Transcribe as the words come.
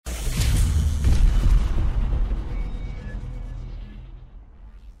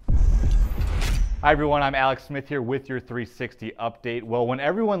Hi everyone, I'm Alex Smith here with your 360 update. Well, when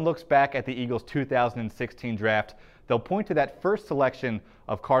everyone looks back at the Eagles' 2016 draft, they'll point to that first selection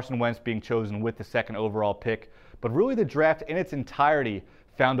of Carson Wentz being chosen with the second overall pick. But really the draft in its entirety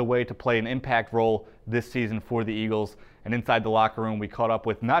found a way to play an impact role this season for the Eagles. And inside the locker room, we caught up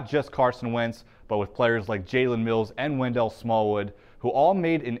with not just Carson Wentz, but with players like Jalen Mills and Wendell Smallwood, who all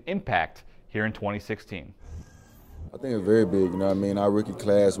made an impact here in 2016. I think it's very big, you know what I mean? Our rookie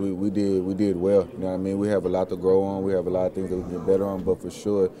class, we did well, you know what I mean? We have a lot to grow on. We have a lot of things that we can get better on, but for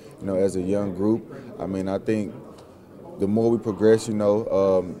sure, you know, as a young group, I mean, I think the more we progress, you know,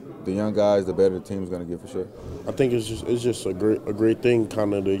 the young guys, the better the team's going to get for sure. I think it's just a great thing,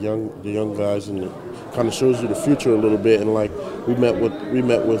 kind of the young guys, and it kind of shows you the future a little bit. And like we met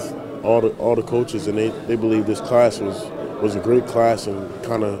with all the coaches, and they believe this class was a great class, and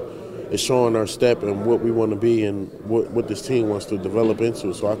kind of is showing our step and what we want to be and what this team wants to develop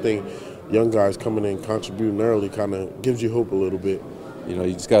into. So I think young guys coming in contributing early kind of gives you hope a little bit. You know,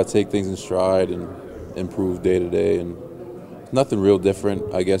 you just got to take things in stride and improve day to day, and nothing real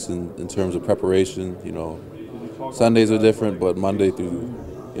different, I guess, in terms of preparation. You know, Sundays are different, but Monday through,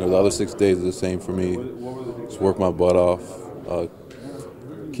 you know, the other 6 days are the same for me. Just work my butt off,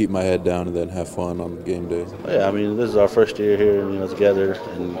 keep my head down, and then have fun on game day. Yeah, I mean, this is our first year here, you know, together,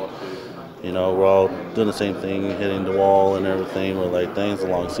 and you know, we're all doing the same thing, hitting the wall and everything. We're like, dang, it's a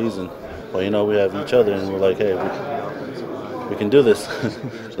long season, but you know, we have each other, and we're like, hey, we can do this.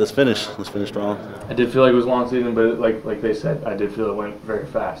 Let's finish strong. I did feel like it was a long season, but like they said, I did feel it went very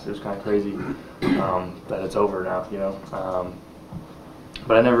fast. It was kind of crazy that it's over now, you know.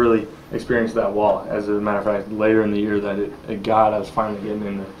 But I never really experienced that wall. As a matter of fact, later in the year that it got, I was finally getting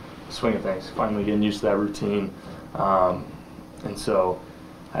in the swing of things, finally getting used to that routine. And so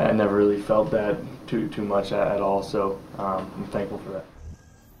I never really felt that too much at all, so I'm thankful for that.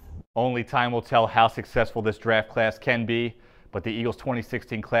 Only time will tell how successful this draft class can be, but the Eagles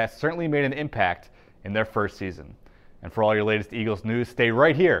 2016 class certainly made an impact in their first season. And for all your latest Eagles news, stay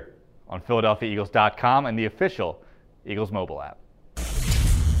right here on PhiladelphiaEagles.com and the official Eagles mobile app.